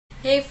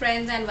Hey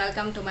friends, and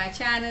welcome to my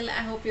channel.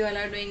 I hope you all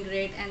are doing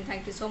great, and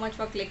thank you so much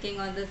for clicking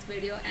on this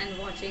video and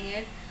watching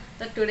it.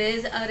 So today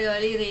is a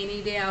really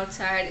rainy day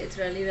outside. It's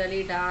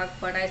really dark,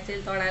 but I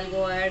still thought I'll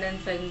go ahead and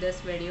film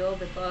this video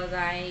because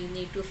I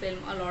need to film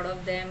a lot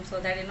of them so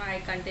that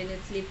I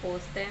continuously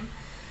post them.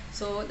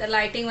 So the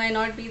lighting might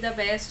not be the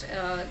best,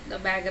 the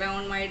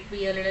background might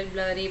be a little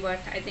blurry, but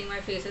I think my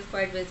face is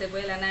quite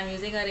visible, and I'm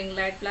using a ring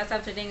light, plus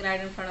I'm sitting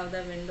right in front of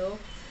the window.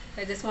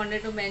 I just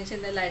wanted to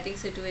mention the lighting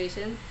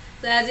situation.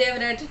 So as you have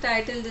read the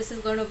title, this is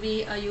going to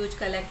be a huge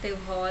collective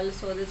haul,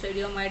 so this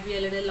video might be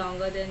a little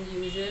longer than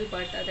usual,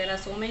 but there are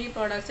so many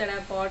products that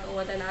I've bought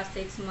over the last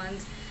 6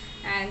 months,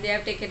 and they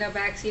have taken a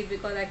back seat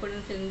because I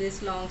couldn't film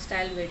these long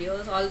style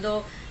videos.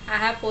 Although I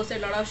have posted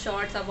a lot of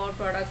shorts about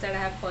products that I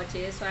have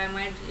purchased, so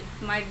it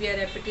might be a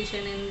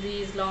repetition in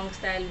these long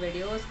style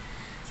videos.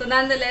 So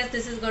nonetheless,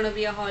 this is going to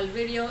be a haul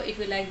video. If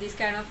you like these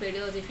kind of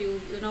videos, if you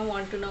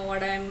want to know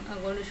what I'm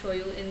going to show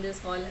you in this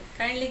haul,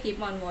 kindly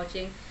keep on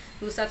watching.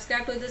 Do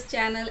subscribe to this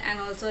channel and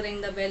also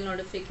ring the bell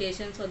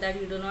notification so that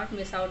you do not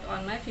miss out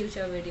on my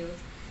future videos.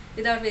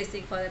 Without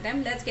wasting further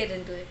time, let's get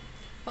into it.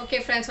 Okay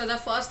friends, so the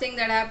first thing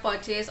that I have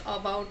purchased,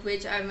 about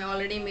which I've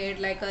already made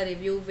like a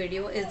review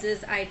video, is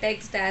this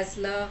Eyetex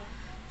Dazller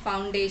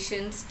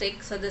foundation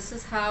stick. So this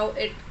is how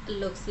it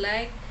looks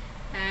like,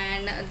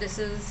 and this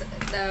is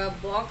the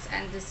box,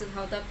 and this is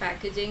how the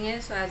packaging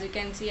is. So as you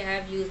can see, I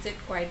have used it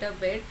quite a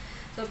bit.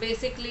 So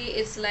basically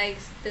it's like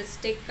the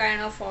stick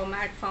kind of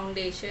format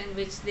foundation,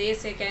 which they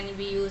say can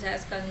be used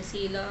as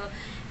concealer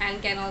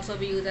and can also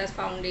be used as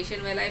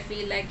foundation. Well, I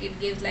feel like it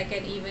gives like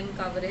an even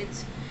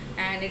coverage,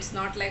 and it's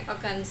not like a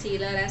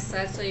concealer as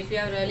such. So if you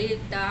have really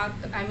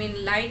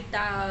light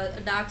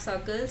dark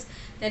circles,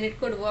 then it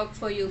could work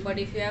for you. But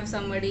if you have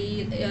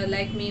somebody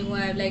like me who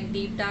have like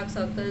deep dark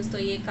circles, तो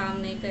ये काम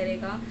नहीं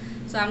करेगा.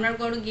 So I'm not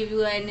going to give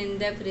you an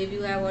in-depth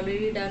review. I've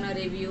already done a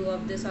review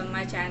of this on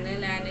my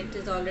channel and it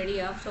is already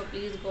up, so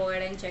please go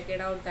ahead and check it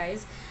out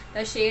guys.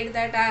 The shade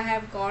that I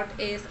have got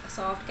is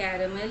soft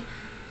caramel.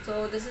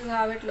 So this is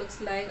how it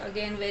looks like.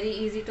 Again, very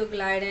easy to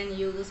glide and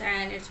use,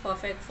 and it's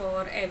perfect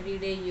for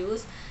everyday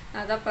use.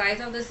 Now the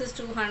price of this is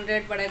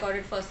 200, but I got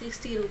it for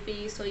 60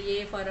 rupees, so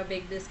yay for a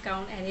big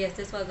discount. And yes,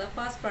 this was the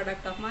first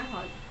product of my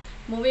haul.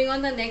 Moving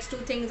on, the next two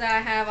things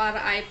I have are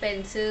eye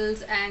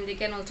pencils, and they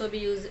can also be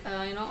used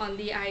on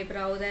the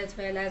eyebrows as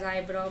well as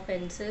eyebrow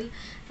pencil.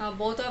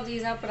 Both of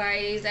these are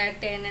priced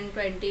at 10 and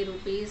 20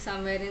 rupees,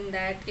 somewhere in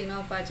that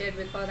budget,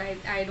 because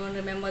I don't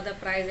remember the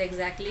price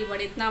exactly, but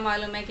इतना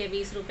मालूम है कि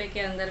 20 रुपए के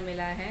अंदर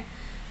मिला है.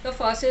 The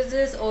first is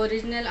this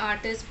original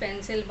artist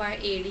pencil by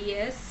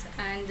ADS,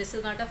 and this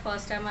is not the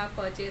first time I've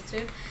purchased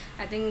it.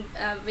 I think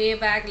way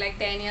back like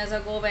 10 years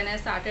ago, when I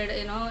started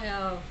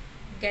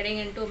getting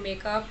into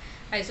makeup,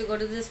 I used to go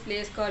to this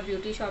place called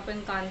Beauty Shop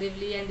in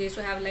Kandivli, and they used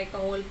to have like a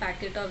whole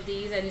packet of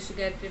these, and used to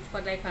get it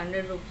for like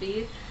 100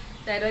 rupees.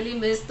 So I really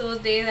miss those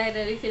days. I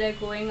really feel like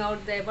going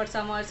out there, but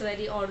somehow it's a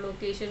very odd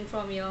location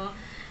from here,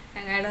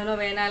 and I don't know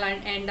when I'll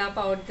end up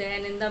out there.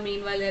 And in the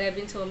meanwhile, there have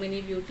been so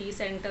many beauty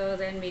centers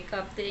and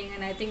makeup thing,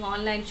 and I think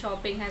online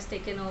shopping has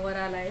taken over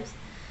our lives.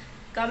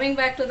 Coming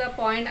back to the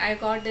point, I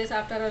got this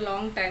after a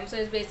long time. So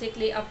it's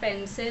basically a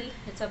pencil.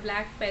 It's a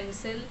black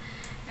pencil,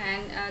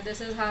 and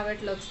this is how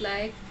it looks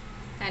like.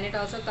 And it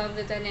also comes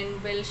with an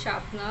inbuilt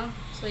sharpener.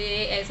 So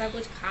ये ऐसा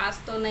कुछ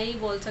खास तो नहीं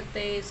बोल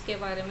सकते इसके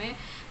बारे में,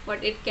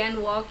 but it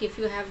can work if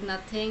you have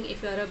nothing.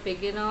 If you are a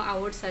beginner, I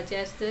would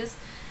suggest this.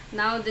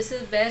 Now this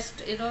is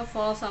best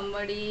for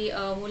somebody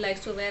who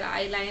likes to wear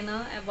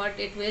eyeliner, but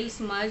it will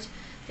smudge.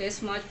 ये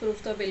smudge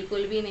proof तो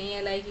बिल्कुल भी नहीं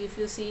है. Like if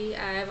you see,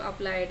 I have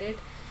applied it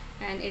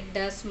and it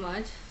does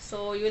smudge,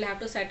 so you will have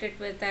to set it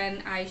with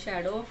an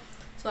eyeshadow.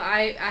 So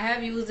I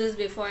have used this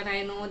before, and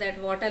I know that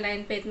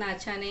waterline पे इतना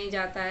अच्छा नहीं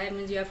जाता है.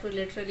 Means you have to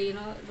literally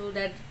do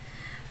that,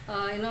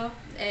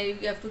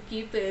 you have to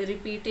keep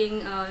repeating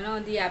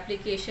the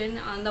application.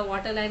 On the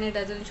waterline it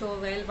doesn't show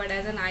well, but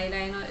as an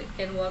eyeliner it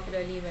can work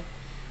really well.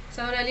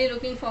 So I'm really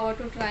looking forward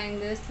to trying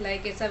this.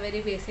 Like, it's a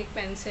very basic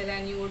pencil,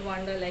 and you would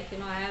wonder like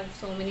I have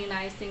so many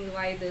nice things,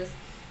 why this?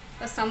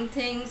 Some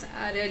things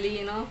are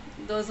really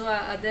those who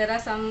are, there are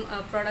some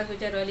products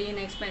which are really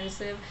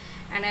inexpensive,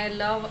 and I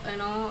love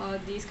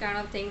these kind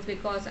of things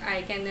because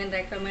I can then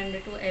recommend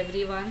it to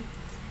everyone.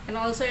 And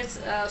also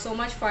it's so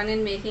much fun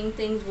in making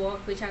things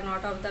work which are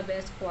not of the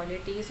best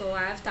quality. So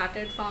I have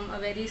started from a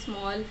very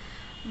small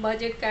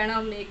budget kind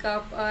of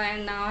makeup,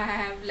 and now I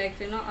have like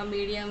a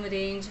medium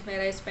range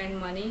where I spend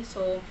money.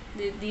 So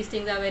these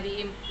things are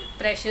very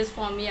precious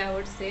for me, I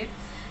would say.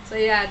 So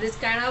yeah, this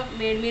kind of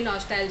made me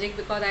nostalgic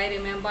because I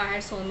remember I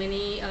had so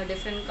many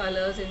different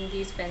colors in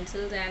these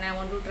pencils, and I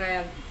want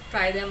to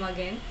try them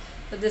again.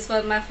 So this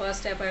was my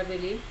first step, I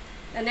believe.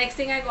 The next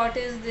thing I got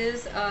is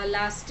this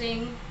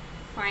lasting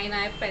fine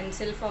eye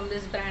pencil from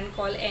this brand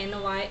called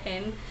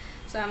NYN.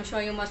 So I'm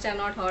sure you must have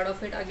not heard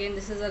of it. Again,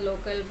 this is a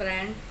local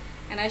brand,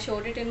 and I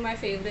showed it in my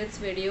favorites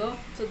video.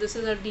 So this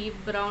is a deep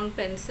brown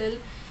pencil.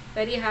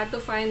 Very hard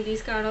to find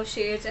these kind of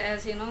shades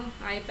as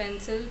eye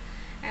pencil,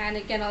 and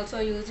you can also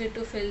use it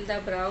to fill the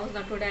brows.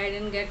 Now today I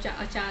didn't get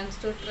a chance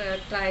to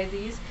try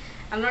these,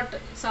 I'm not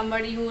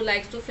somebody who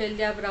likes to fill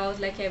their brows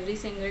like every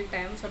single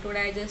time, so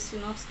today I just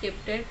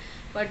skipped it.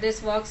 But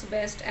this works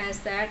best as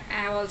that. I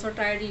have also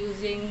tried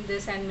using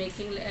this and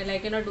making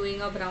like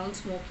doing a brown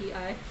smoky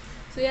eye.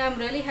 So yeah, I'm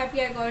really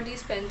happy I got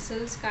these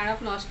pencils, kind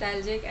of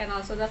nostalgic, and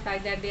also the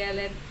fact that they are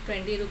like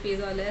 20 rupees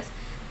or less.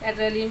 That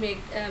really made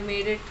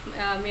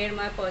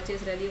my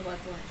purchase really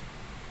worthwhile.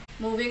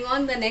 Moving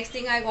on, the next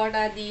thing I got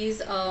are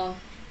these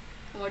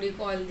what do you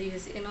call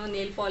these,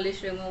 nail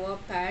polish remover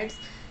pads.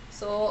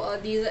 So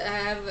these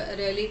have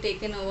really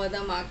taken over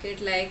the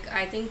market. Like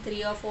I think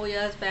 3 or 4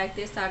 years back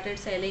they started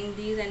selling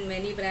these, and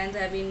many brands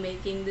have been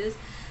making this.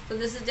 So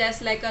this is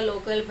just like a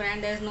local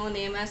brand, there's no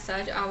name as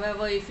such.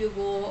 However, if you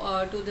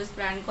go to this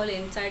brand called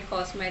Inside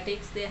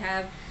Cosmetics, they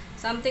have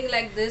something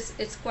like this.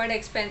 It's quite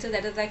expensive,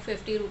 that is like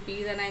 50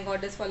 rupees, and I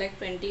got this for like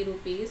 20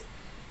 rupees.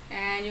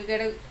 And you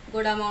get a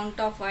good amount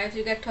of wipes.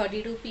 You get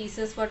 32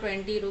 pieces for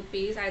 20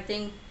 rupees. I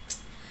think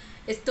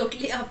it's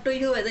totally up to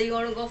you whether you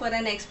want to go for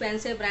an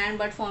expensive brand,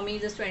 but for me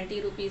this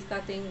 20 rupees ka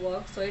thing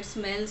works. So it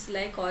smells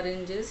like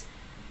oranges.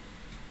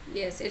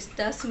 Yes, it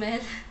does smell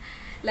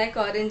like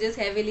oranges,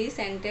 heavily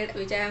scented,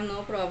 which I have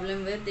no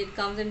problem with. It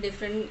comes in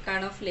different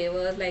kind of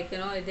flavors, like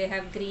they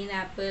have green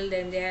apple,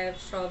 then they have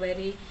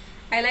strawberry.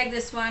 I like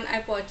this one. I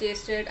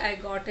purchased it, I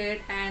got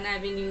it, and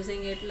I've been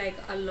using it like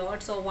a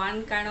lot. So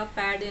one kind of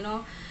pad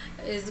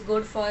is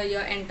good for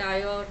your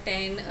entire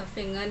 10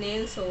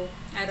 fingernails. So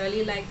I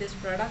really like this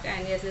product,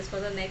 and yes, this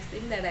was the next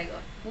thing that I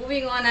got.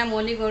 Moving on, I'm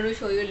only going to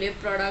show you lip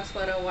products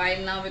for a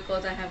while now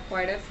because I have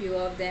quite a few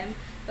of them.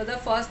 So the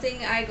first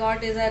thing I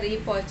got is a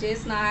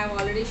repurchase. Now I've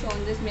already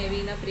shown this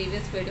maybe in a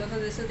previous video. So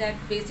this is that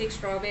basic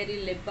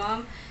strawberry lip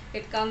balm.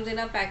 It comes in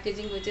a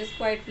packaging which is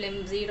quite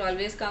flimsy. It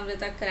always comes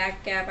with a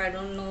crack cap. I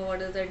don't know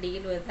what is the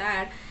deal with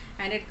that.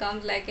 And it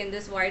comes like in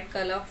this white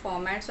color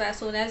format. So as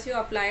soon as you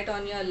apply it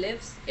on your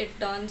lips, it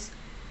turns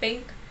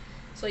pink.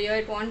 So here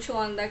it won't show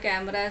on the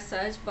camera as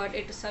such, but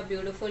it's a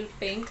beautiful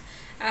pink.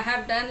 I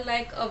have done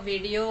like a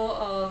video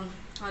on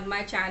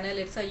my channel.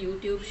 It's a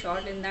YouTube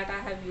short, in that I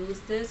have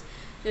used this.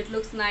 So it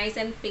looks nice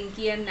and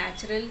pinky and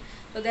natural.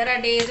 So there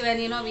are days when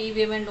we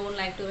women don't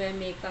like to wear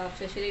makeup,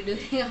 especially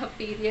during our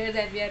period,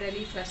 that we are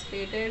really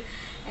frustrated,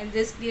 and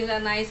this gives a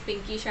nice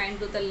pinky shine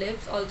to the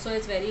lips. Also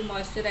it's very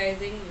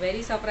moisturizing,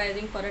 very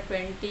surprising for a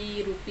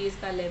 20 rupees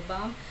ka lip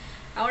balm.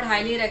 I would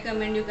highly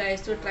recommend you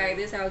guys to try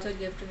this. I also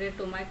gifted it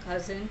to my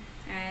cousin,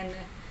 and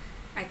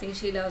I think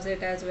she loves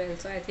it as well.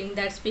 So I think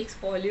that speaks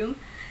volume.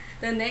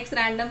 The next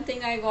random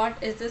thing I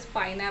got is this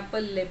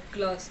pineapple lip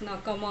gloss. Now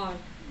come on,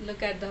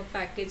 look at the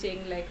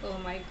packaging, like oh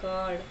my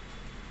god.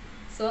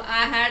 So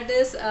I had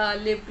this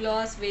lip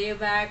gloss way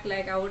back,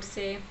 like I would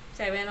say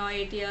 7 or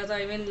 8 years or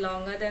even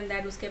longer than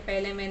that. Uske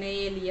pehle maine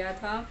ye liya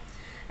tha,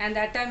 and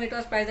that time it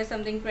was priced at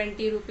something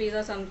 20 rupees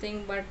or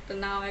something, but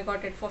now I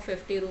got it for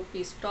 50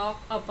 rupees. Talk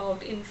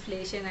about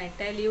inflation, I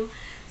tell you.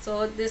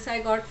 So this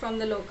I got from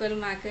the local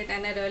market,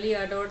 and I really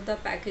adored the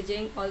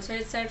packaging. Also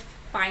it said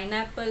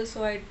pineapple,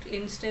 so it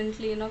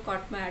instantly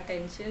caught my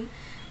attention.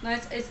 Now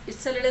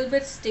it's a little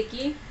bit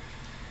sticky,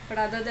 but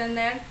other than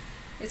that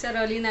it's a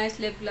really nice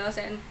lip gloss,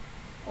 and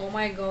oh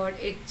my god,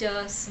 it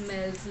just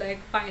smells like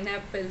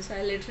pineapple. So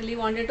I literally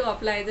wanted to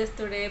apply this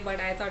today, but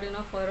I thought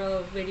for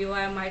a video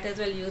I might as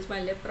well use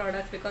my lip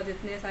products because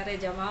itne sare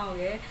jama ho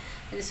gaye.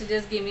 This will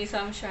just give me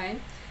some shine.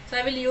 So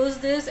I will use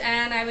this,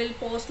 and I will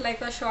post like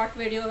a short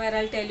video where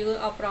I'll tell you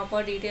a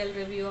proper detailed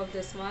review of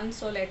this one.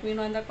 So let me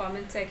know in the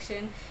comment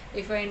section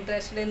if you're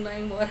interested in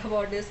knowing more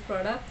about this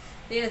product.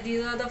 Yes,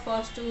 these are the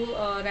first two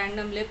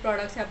random lip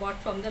products I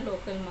bought from the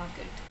local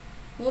market.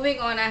 Moving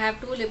on, I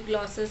have two lip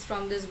glosses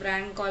from this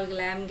brand called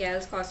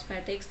Glamgals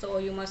Cosmetics. So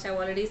you must have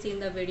already seen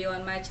the video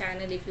on my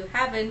channel. If you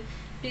haven't,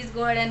 please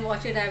go ahead and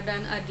watch it. I've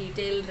done a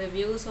detailed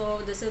review.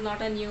 So this is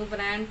not a new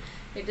brand.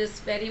 It is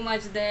very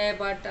much there,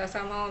 but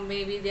somehow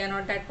maybe they are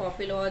not that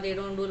popular, or they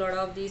don't do a lot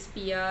of these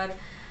PR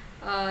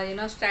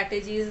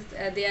strategies.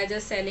 They are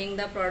just selling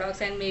the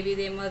products, and maybe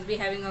they must be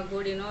having a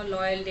good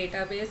loyal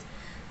database.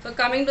 So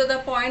coming to the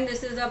point,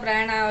 this is a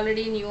brand I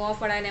already knew of,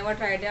 but I never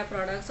tried their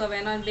products. So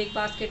when on Big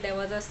Basket there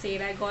was a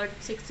sale, I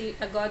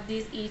got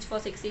these each for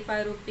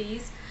 65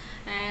 rupees,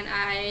 and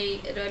I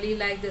really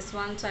like this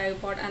one, so I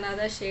bought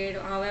another shade.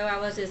 However, I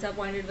was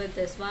disappointed with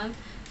this one.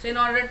 So in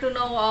order to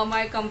know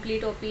my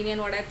complete opinion,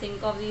 what I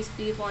think of these,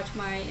 please watch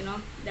my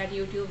that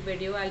YouTube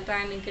video. I'll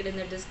try and link it in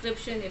the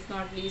description. If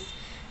not, please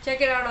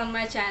check it out on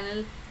my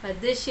channel. But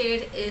this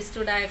shade is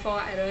to die for.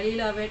 I really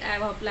love it.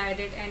 I've applied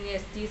it, and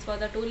yes, these were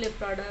the two lip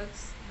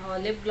products or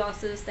lip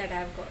glosses that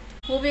I've got.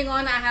 Moving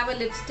on, I have a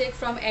lipstick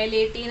from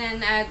Elle,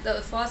 and at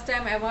the first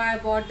time ever I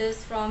bought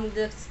this from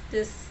this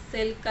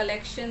silk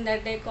collection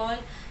that they call.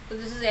 So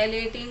this is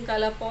Elle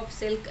Color Pop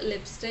Silk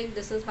Lipstick.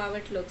 This is how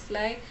it looks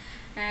like,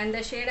 and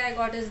the shade I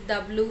got is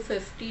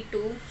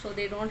W52. So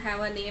they don't have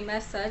a name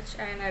as such,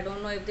 and I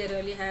don't know if they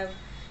really have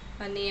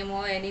a name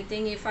or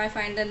anything. If I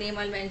find the name,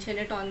 I'll mention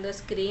it on the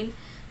screen.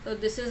 So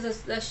this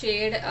is the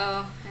shade,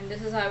 and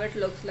this is how it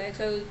looks like.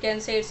 So you can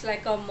say it's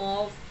like a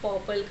mauve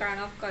purple kind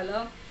of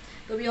color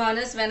To be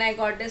honest, when I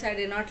got this I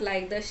did not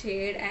like the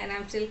shade, and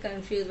I'm still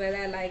confused whether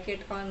I like it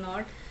or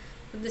not.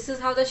 So this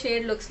is how the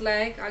shade looks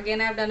like. Again,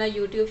 I've done a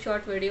YouTube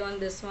short video on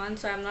this one,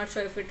 so I'm not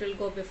sure if it will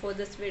go before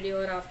this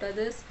video or after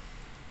this.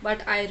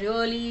 But I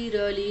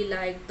really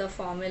like the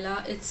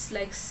formula. It's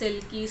like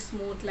silky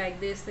smooth like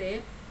they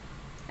say,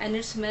 and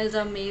it smells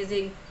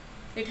amazing.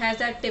 It has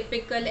that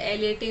typical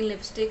Elle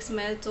lipstick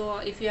smell. So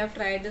if you have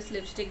tried this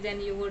lipstick,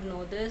 then you would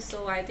know this.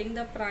 So I think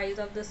the price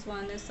of this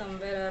one is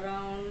somewhere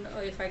around,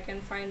 if I can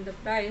find the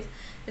price,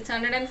 it's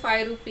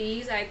 105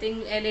 rupees. I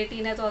think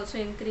Elle has also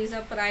increased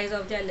the price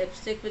of their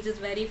lipstick, which is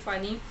very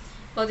funny,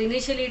 because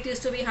initially it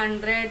used to be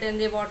 100, then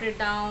they brought it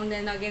down,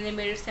 then again they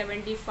made it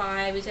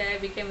 75, which I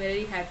became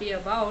very happy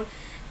about,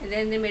 and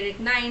then they made it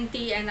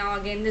 90, and now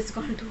again it's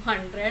gone to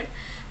 100.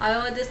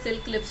 However, this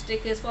silk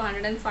lipstick is for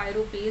 105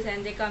 rupees,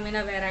 and they come in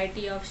a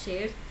variety of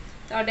shades.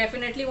 So I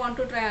definitely want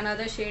to try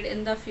another shade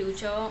in the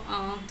future.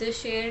 This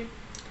shade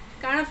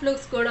kind of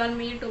looks good on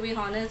me, to be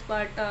honest,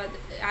 but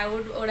I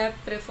would have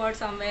preferred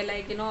somewhere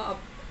like, you know, a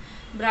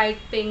bright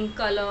pink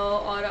color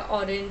or a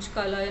orange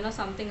color, you know,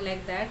 something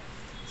like that.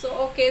 So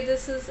okay,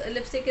 this is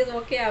lipstick is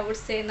okay, I would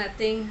say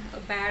nothing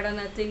bad or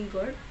nothing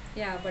good.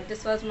 Yeah, but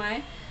this was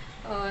my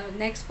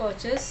next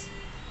purchase.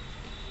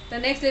 The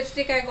next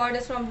lipstick I got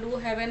is from Blue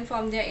Heaven,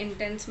 from their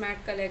Intense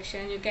Matte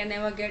collection. You can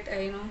never get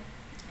you know,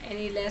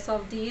 any less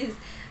of these.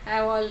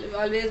 I've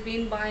always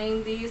been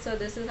buying these. So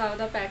this is how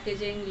the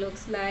packaging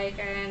looks like,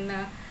 and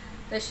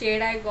the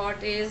shade I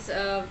got is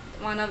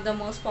one of the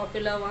most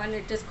popular one.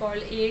 It is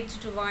called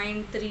Aged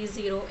Wine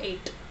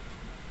 308.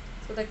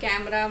 So the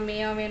camera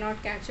may or may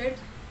not catch it,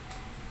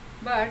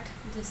 but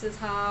this is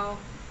how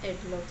it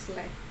looks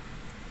like.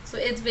 So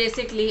it's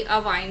basically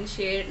a wine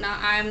shade. Now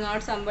I am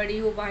not somebody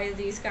who buys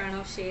these kind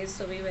of shades,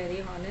 to be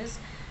very honest,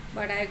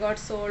 but I got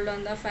sold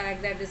on the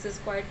fact that this is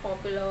quite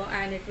popular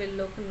and it will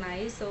look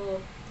nice. So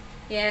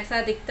ये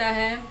ऐसा दिखता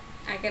है.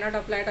 I cannot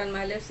apply it on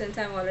my lips since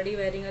I'm already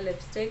wearing a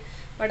lipstick,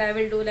 but I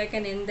will do like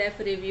an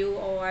in-depth review,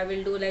 or I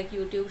will do like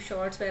YouTube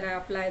shorts where I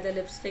apply the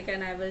lipstick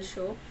and I will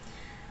show.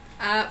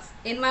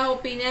 In my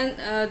opinion,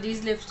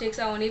 these lipsticks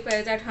are only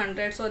priced at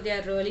 100, so they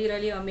are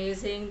really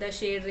amazing. The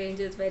shade range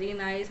is very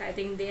nice. I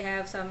think they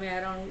have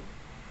somewhere around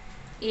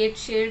 8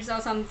 shades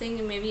or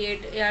something, maybe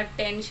 8 or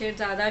 10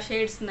 shades. ज़्यादा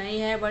shades नहीं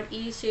है, but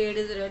each shade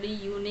is really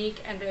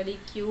unique and really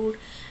cute,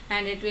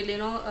 and it will, you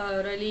know,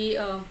 really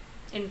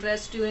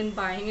interest you in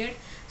buying it.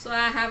 So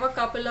I have a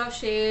couple of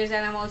shades,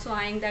 and I'm also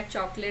eyeing that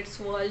chocolate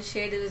swirl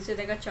shade, which is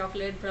like a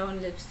chocolate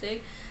brown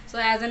lipstick. So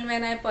as and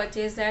when I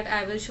purchase that,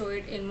 I will show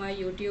it in my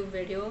YouTube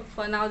video.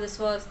 For now, this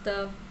was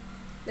the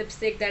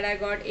lipstick that I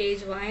got,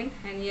 Age Wine,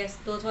 and yes,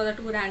 those were the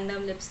two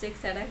random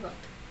lipsticks that I got.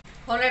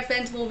 Alright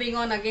friends, moving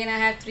on. Again, I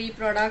have 3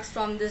 products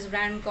from this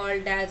brand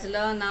called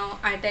Dazller. Now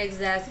Eyetex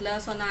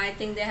Dazller. So now I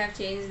think they have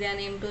changed their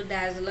name to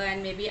Dazller,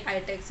 and maybe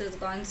Eyetex has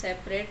gone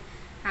separate.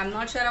 I'm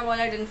not sure of all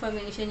that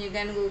information. You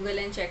can Google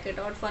and check it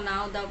out. For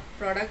now, the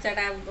products that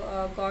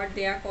I've got,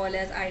 they are called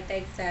as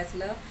Eyetex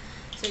Dazller.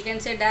 So you can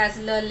say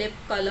Dazzler Lip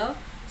Color.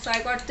 So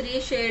I got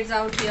 3 shades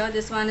out here.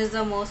 This one is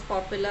the most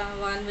popular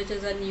one, which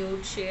is a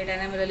nude shade,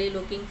 and I'm really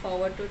looking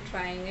forward to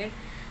trying it.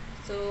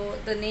 So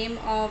the name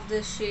of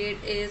this shade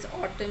is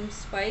Autumn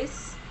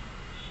Spice.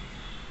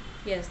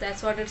 Yes,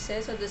 that's what it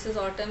says. So this is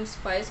Autumn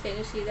Spice. Can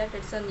you see that?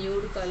 It's a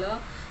nude color.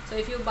 So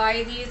if you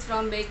buy these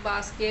from Big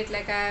Basket,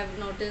 like I have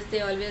noticed, they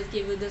always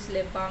give you this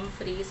lip balm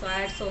free. So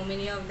I had so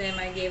many of them.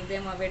 I gave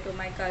them away to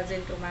my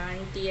cousin, to my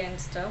auntie and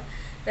stuff.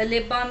 The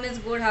lip balm is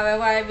good.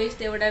 However, I wish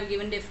they would have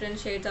given different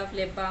shades of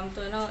lip balm.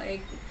 So, you know,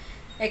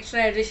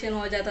 extra edition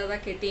ho jata tha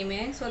kitty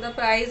mein. So the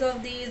price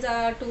of these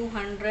are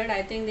 200.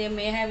 I think they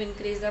may have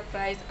increased the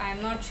price.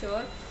 I'm not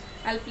sure.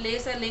 I'll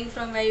place a link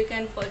from where you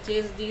can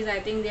purchase these. I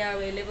think they are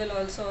available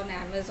also on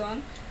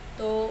Amazon.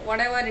 So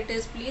whatever it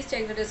is, please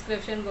check the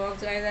description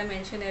box, guys. I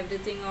mention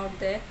everything out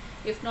there.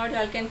 If not,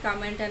 y'all can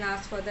comment and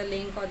ask for the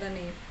link or the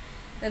name.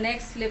 The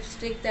next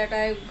lipstick that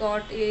I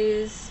got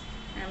is,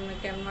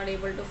 I'm not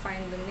able to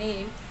find the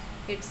name.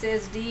 It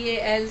says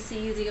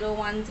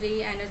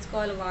DALC013 and it's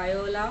called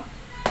Viola.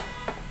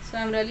 So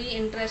I'm really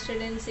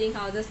interested in seeing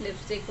how this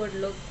lipstick would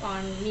look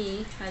on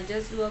me. I'll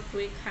just do a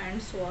quick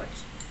hand swatch.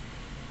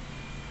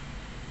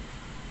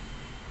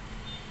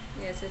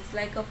 Yes, it's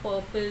like a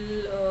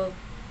purple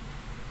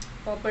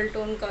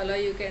tone color,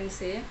 you can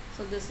say.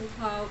 So this is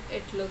how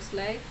it looks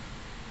like.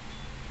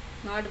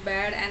 Not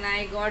bad. And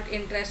I got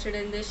interested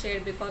in this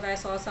shade because I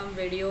saw some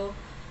video,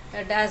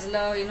 a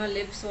Dazzler, you know,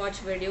 lip swatch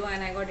video,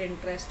 and I got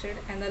interested.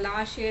 And the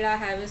last shade I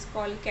have is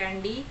called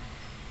Candy,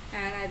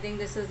 and I think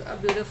this is a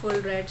beautiful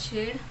red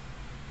shade.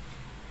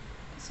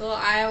 So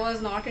I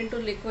was not into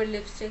liquid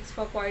lipsticks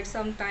for quite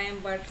some time,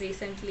 but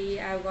recently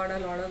I've got a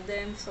lot of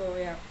them. So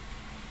yeah,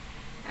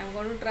 I'm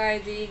going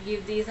to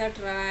give these a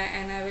try,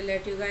 and I will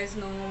let you guys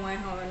know my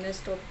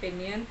honest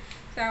opinion.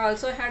 So I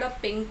also had a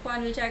pink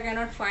one which I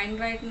cannot find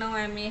right now.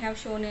 I may have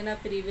shown in a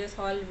previous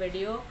haul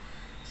video.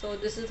 So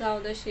this is how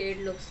the shade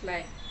looks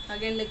like.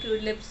 Again,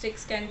 liquid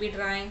lipsticks can be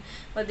drying,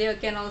 but they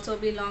can also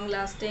be long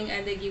lasting,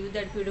 and they give you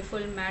that beautiful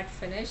matte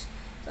finish.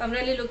 So I'm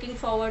really looking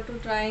forward to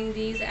trying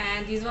these,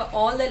 and these were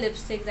all the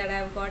lipsticks that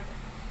I've got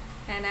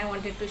and I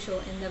wanted to show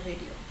in the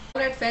video.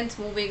 Alright friends,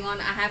 moving on,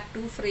 I have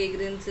two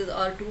fragrances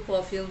or two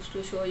perfumes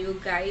to show you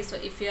guys. So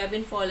if you have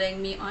been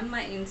following me on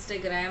my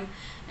Instagram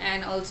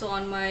and also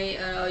on my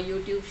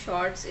YouTube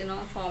shorts,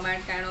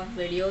 format kind of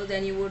videos,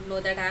 then you would know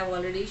that I have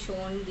already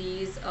shown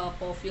these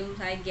perfumes,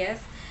 I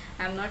guess.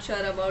 I'm not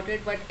sure about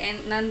it, but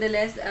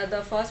nonetheless,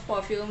 the first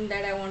perfume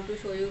that I want to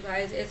show you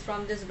guys is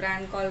from this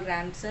brand called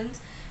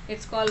Ramsons.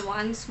 It's called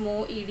Once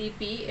More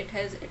EDP.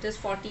 It is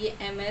 40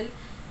 ml,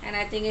 and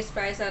I think it's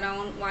priced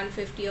around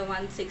 150 or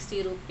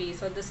 160 rupees.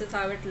 So this is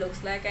how it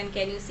looks like, and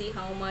can you see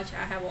how much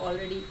I have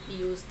already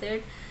used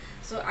it?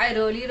 So I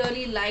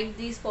really like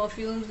these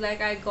perfumes. Like,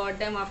 I got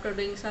them after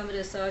doing some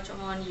research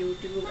on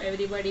YouTube.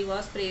 Everybody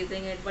was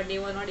praising it, but they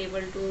were not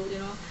able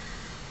to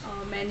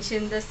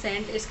mention the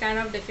scent. It's kind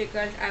of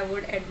difficult, I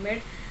would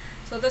admit.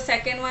 So the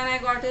second one I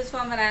got is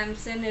from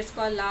Ramson. It's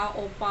called La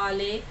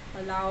Opale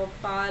or La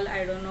Opal,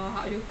 I don't know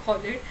how you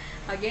call it.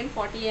 Again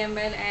 40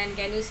 ml, and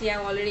can you see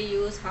I've already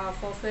used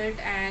half of it,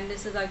 and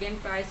this is again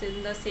priced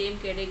in the same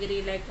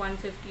category, like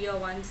 150 or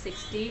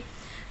 160.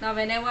 Now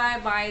whenever I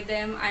buy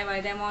them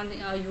on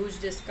a huge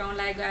discount.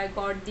 Like, I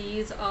got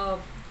these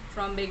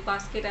from Big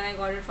Basket and I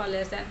got it for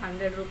less than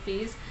 100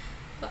 rupees.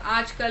 So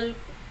आजकल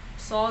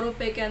 100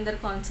 रुपये के अंदर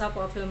कौन सा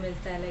perfume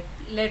मिलता है? Like,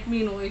 let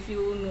me know if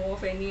you know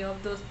of any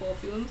of those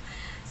perfumes.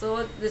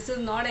 So this is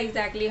not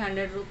exactly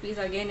 100 rupees.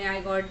 Again, I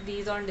got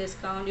these on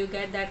discount. You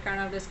get that kind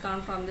of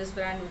discount from this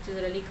brand, which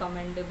is really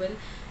commendable.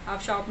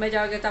 आप shop में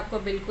जाओगे तो आपको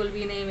बिल्कुल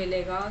भी नहीं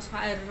मिलेगा. So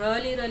I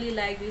really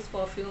like these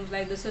perfumes.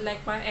 Like, this is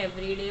like my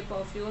everyday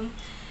perfume,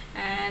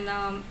 and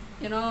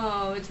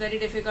it's very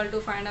difficult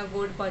to find a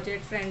good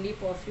budget friendly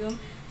perfume.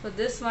 So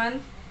this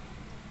one,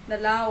 the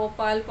La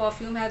Opal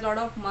perfume, has a lot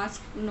of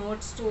musk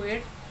notes to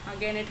it.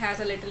 Again, it has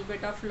a little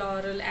bit of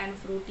floral and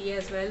fruity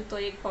as well. So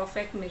एक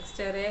perfect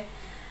mixture है,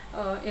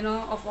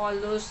 of all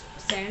those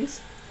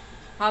scents.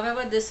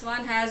 However, this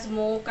one has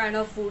more kind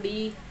of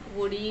woody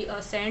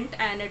scent,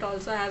 and it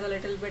also has a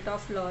little bit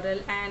of floral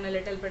and a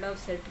little bit of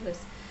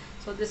citrus.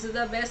 So this is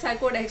the best I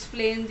could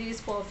explain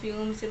these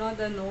perfumes,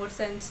 the notes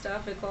and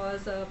stuff,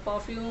 because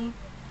perfume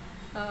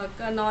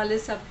का knowledge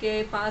सबके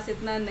पास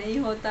इतना नहीं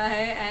होता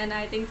है, and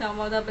I think some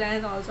of the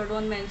brands also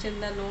don't mention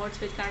the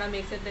notes, which kind of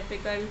makes it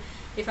difficult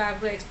if I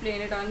have to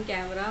explain it on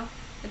camera.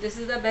 This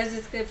is the best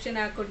description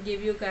I could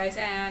give you guys,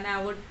 and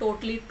I would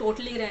totally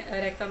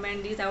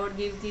recommend these. I would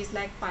give these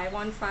like 5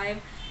 on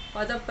 5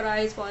 for the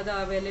price, for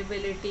the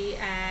availability,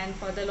 and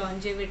for the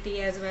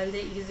longevity as well.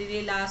 They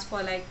easily last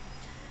for like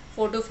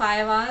 4 to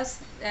 5 hours,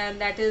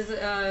 and that is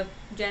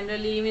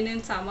generally even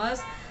in summers.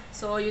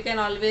 So you can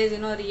always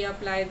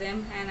reapply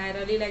them, and I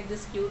really like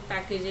this cute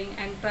packaging.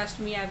 And trust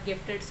me, I've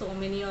gifted so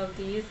many of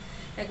these.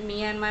 Like,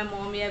 me and my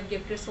mom, we have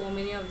gifted so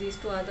many of these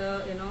to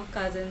other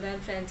cousins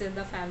and friends in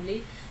the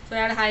family. So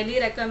I'd highly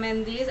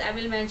recommend these. I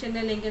will mention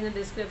the link in the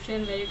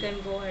description where you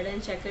can go ahead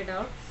and check it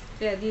out.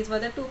 So yeah, these were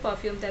the two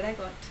perfumes that I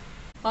got.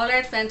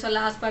 Alright friends, so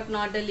last but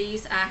not the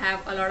least, I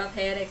have a lot of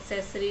hair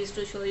accessories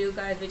to show you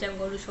guys, which I'm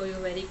going to show you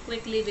very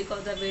quickly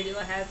because the video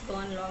has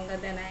gone longer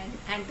than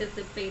I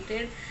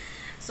anticipated.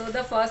 So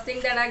the first thing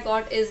that I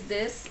got is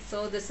this.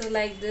 So this is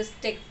like this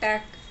tic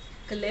tac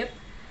clip,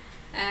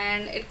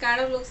 and it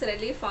kind of looks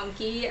really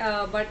funky,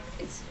 but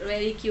it's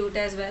very cute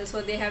as well.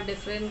 So they have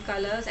different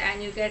colors,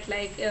 and you get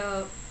like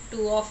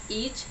 2 of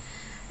each.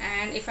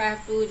 And if I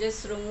have to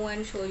just remove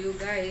and show you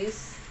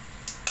guys,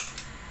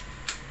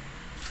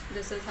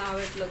 this is how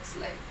it looks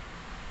like.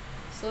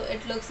 So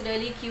it looks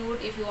really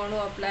cute if you want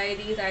to apply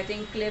these. I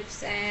think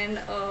clips and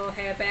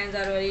hairbands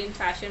are really in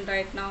fashion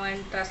right now,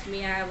 and trust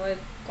me, I have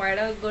quite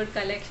a good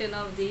collection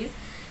of these.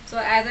 So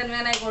as and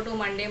when I go to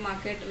Monday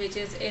market, which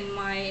is in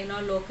my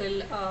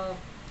local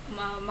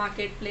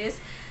marketplace,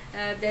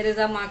 there is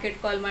a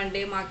market called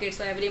Monday market.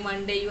 So every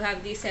Monday you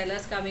have these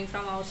sellers coming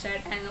from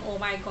outside, and oh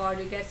my god,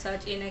 you get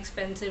such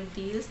inexpensive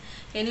deals.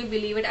 Can you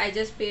believe it? I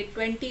just paid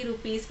 20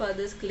 rupees for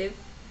this clip,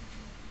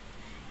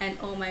 and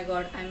oh my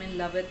god, I'm in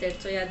love with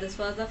it. So yeah, this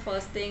was the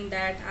first thing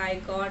that I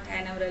got,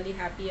 and I'm really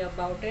happy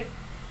about it.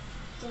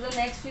 So the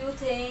next few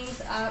things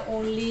are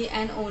only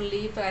and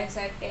only priced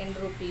at 10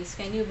 rupees.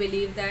 Can you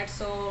believe that?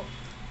 So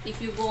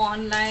if you go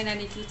online and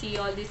if you see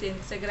all these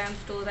Instagram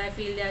stores, I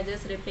feel they are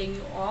just ripping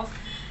you off.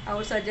 I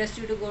would suggest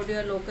you to go to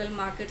your local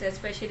markets,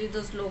 especially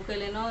those local,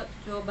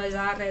 जो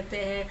बाजार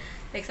रहते हैं.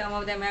 Like, some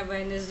of them have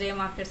Wednesday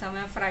market, some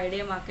have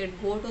Friday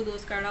market. Go to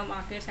those kind of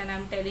markets, and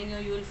I'm telling you,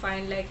 you will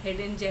find like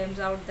hidden gems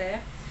out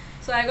there.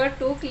 So I got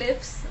 2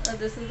 clips.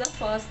 This is the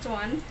first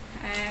one,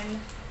 and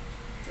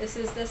this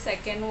is the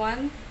second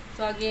one.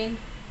 So again,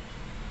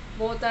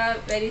 both are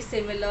very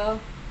similar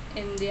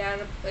in their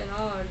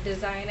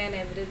design and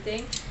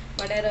everything,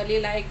 but I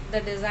really like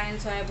the design,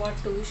 so I bought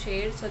 2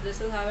 shades. So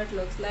this is how it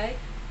looks like.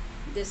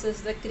 This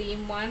is the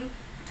cream one,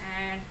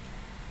 and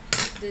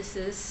this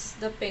is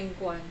the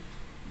pink one.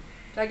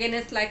 So again,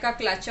 it's like a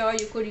clutcher.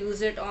 You could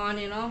use it on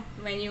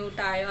when you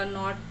tie a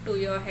knot to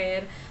your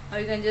hair, or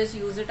you can just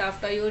use it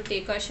after you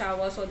take a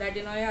shower, so that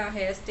your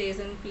hair stays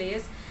in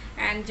place.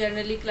 and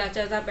generally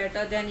clutches are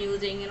better than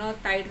using, you know,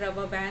 tight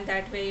rubber band.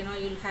 That way, you know,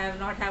 you'll have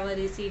not have a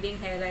receding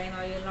hairline,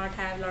 or you'll not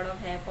have a lot of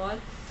hair fall.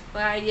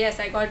 But yes,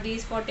 I got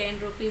these for 10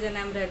 rupees and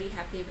I'm really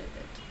happy with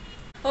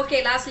it.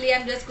 Okay, lastly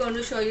I'm just going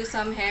to show you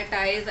some hair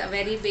ties,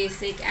 very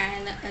basic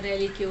and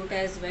really cute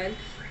as well.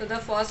 So the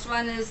first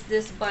one is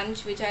this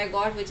bunch which I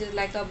got, which is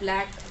like a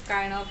black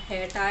kind of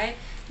hair tie.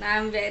 Now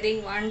I'm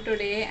wearing one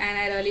today and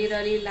I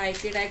really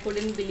like it. I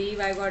couldn't believe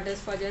I got this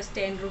for just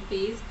 10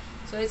 rupees.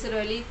 So it's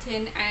really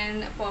thin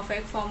and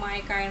perfect for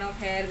my kind of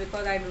hair,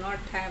 because I do not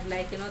have,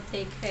 like, you know,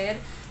 thick hair.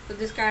 So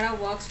this kind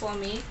of works for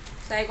me.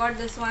 So I got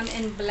this one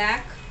in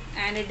black,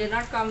 and it did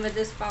not come with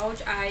this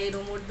pouch. I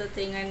removed the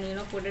thing and, you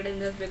know, put it in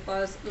this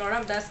because a lot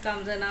of dust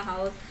comes in our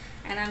house,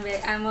 and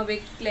I'm a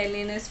big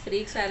cleanliness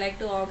freak, so I like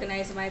to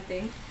organize my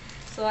thing.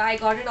 So I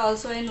got it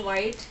also in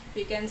white,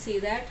 you can see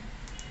that,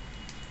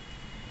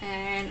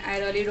 and I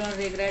really don't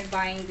regret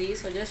buying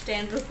these. So just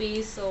 10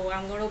 rupees. So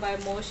I'm going to buy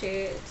more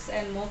shades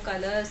and more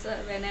colors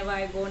whenever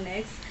I go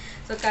next.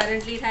 So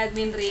currently it has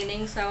been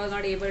raining, so I was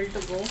not able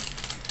to go.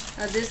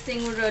 This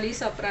thing would really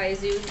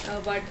surprise you,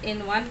 but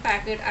in one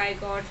packet I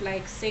got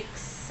like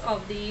 6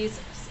 of these,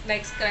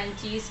 like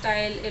scrunchie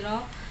style, you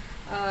know,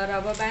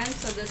 rubber bands.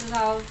 So this is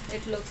how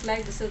it looks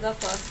like. This is the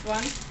first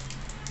one.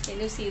 Can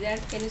you see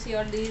that? Can you see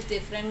all these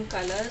different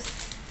colors?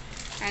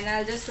 And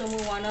I'll just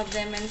remove one of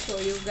them and show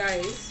you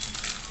guys.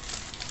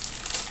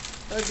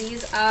 So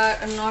these are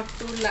not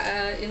too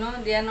you know,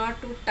 they are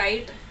not too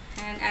tight,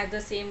 and at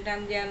the same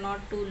time they are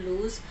not too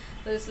loose.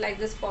 So it's like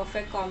this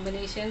perfect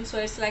combination. So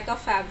it's like a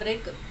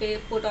fabric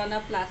put on a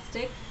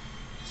plastic.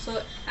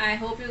 So I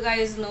hope you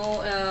guys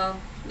know,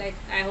 like,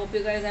 I hope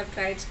you guys have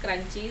tried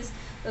scrunchies.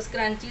 The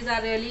scrunchies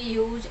are really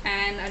huge,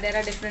 and there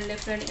are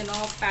different, you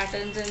know,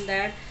 patterns in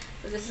that.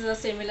 So this is a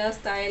similar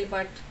style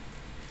but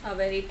a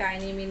very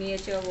tiny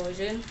miniature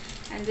version,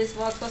 and this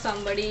works for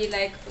somebody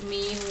like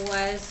me who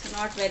has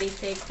not very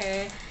thick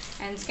hair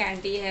and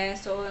scanty hair.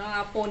 So, you know,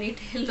 a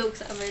ponytail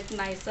looks a bit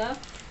nicer.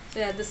 So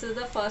yeah, this is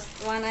the first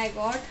one I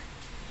got.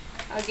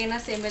 Again, a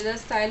similar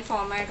style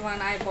format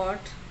one I bought,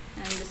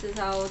 and this is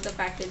how the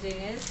packaging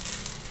is.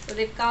 So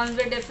it comes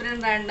with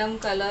different random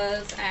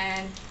colors,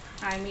 and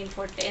I mean,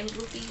 for 10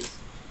 rupees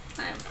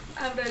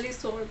I'm really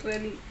sold,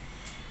 really.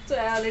 So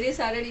I already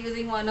started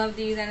using one of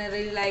these, and I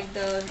really like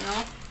the, you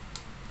know,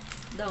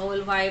 the whole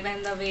vibe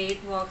and the way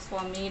it works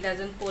for me. It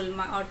doesn't pull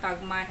my or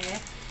tug my hair.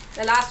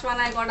 The last one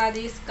I got are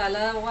these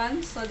color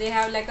ones. So they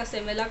have like a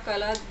similar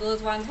color.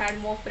 Those ones had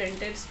more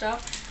printed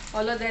stuff.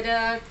 Although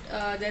there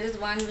is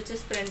one which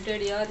is printed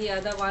here. The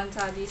other ones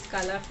are these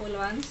colorful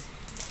ones.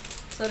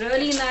 So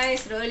really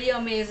nice, really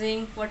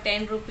amazing. For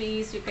 10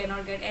 rupees you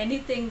cannot get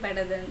anything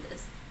better than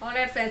this.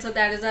 Alright friends, so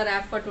that is a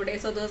wrap for today.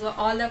 So those were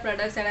all the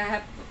products that I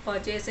have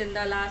purchased in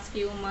the last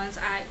few months.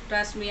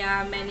 Trust me, I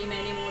have many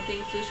more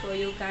things to show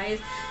you guys.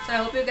 So I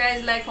hope you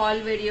guys like haul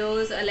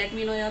videos. Let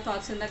me know your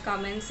thoughts in the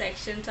comment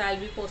section. So I'll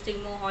be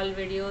posting more haul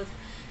videos.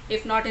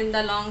 If not in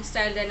the long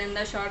style, then in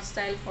the short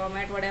style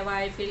format, whatever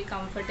I feel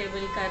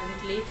comfortable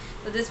currently.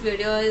 So this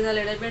video is a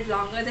little bit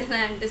longer than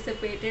I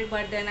anticipated,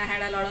 but then I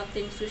had a lot of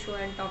things to show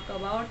and talk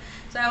about.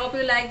 So I hope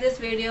you like this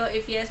video.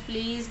 If yes,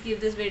 please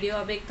give this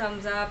video a big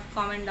thumbs up,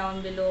 comment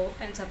down below,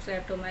 and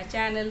subscribe to my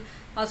channel.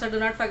 Also, do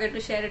not forget to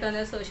share it on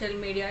your social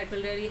media. It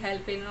will really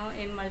help, you know,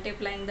 in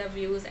multiplying the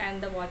views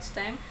and the watch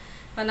time.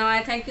 For now,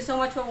 I thank you so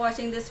much for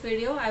watching this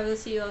video. I will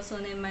see you all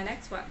soon in my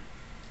next one.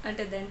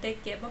 Until then,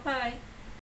 take care. Bye bye.